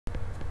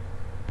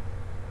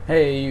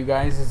Hey you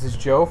guys, this is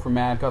Joe from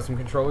Mad Custom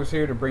Controllers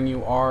here to bring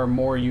you our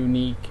more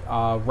unique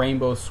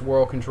rainbow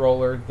swirl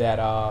controller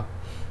that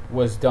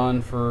was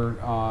done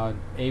for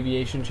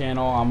Aviation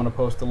Channel. I'm going to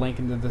post a link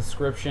in the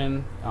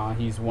description.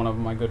 He's one of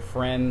my good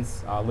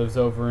friends, lives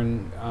over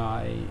in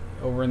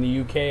the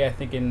UK, I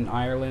think in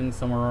Ireland,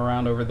 somewhere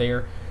around over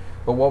there.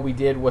 But what we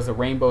did was a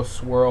rainbow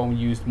swirl. We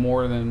used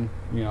more than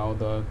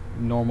the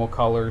normal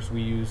colors.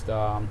 We used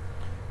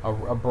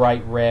a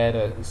bright red,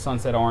 a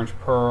sunset orange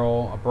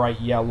pearl, a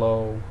bright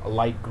yellow, a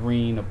light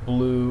green, a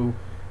blue,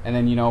 and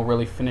then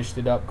really finished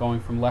it up going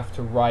from left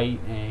to right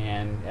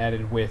and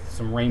added with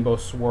some rainbow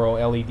swirl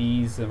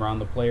LEDs around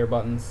the player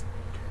buttons.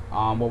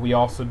 What we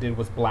also did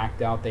was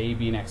blacked out the A,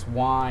 B, and X,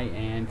 Y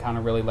and kind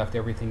of really left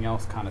everything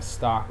else kind of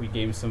stock. We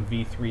gave him some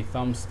V3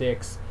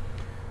 thumbsticks.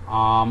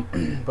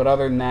 But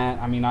other than that,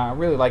 I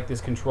really like this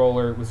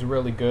controller. It was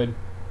really good.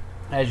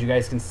 As you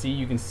guys can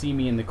see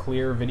me in the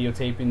clear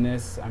videotaping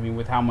this.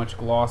 With how much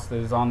gloss that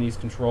is on these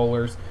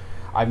controllers,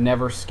 I've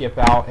never skip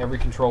out. Every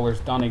controller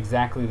is done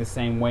exactly the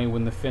same way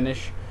when the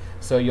finish,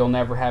 so you'll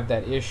never have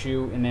that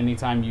issue. And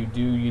anytime you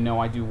do,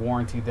 I do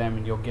warranty them,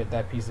 and you'll get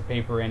that piece of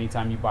paper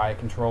anytime you buy a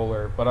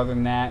controller. But other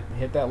than that,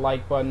 hit that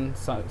like button,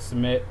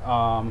 submit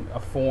a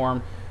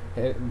form,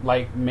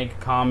 make a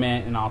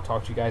comment, and I'll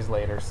talk to you guys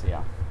later. See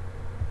ya.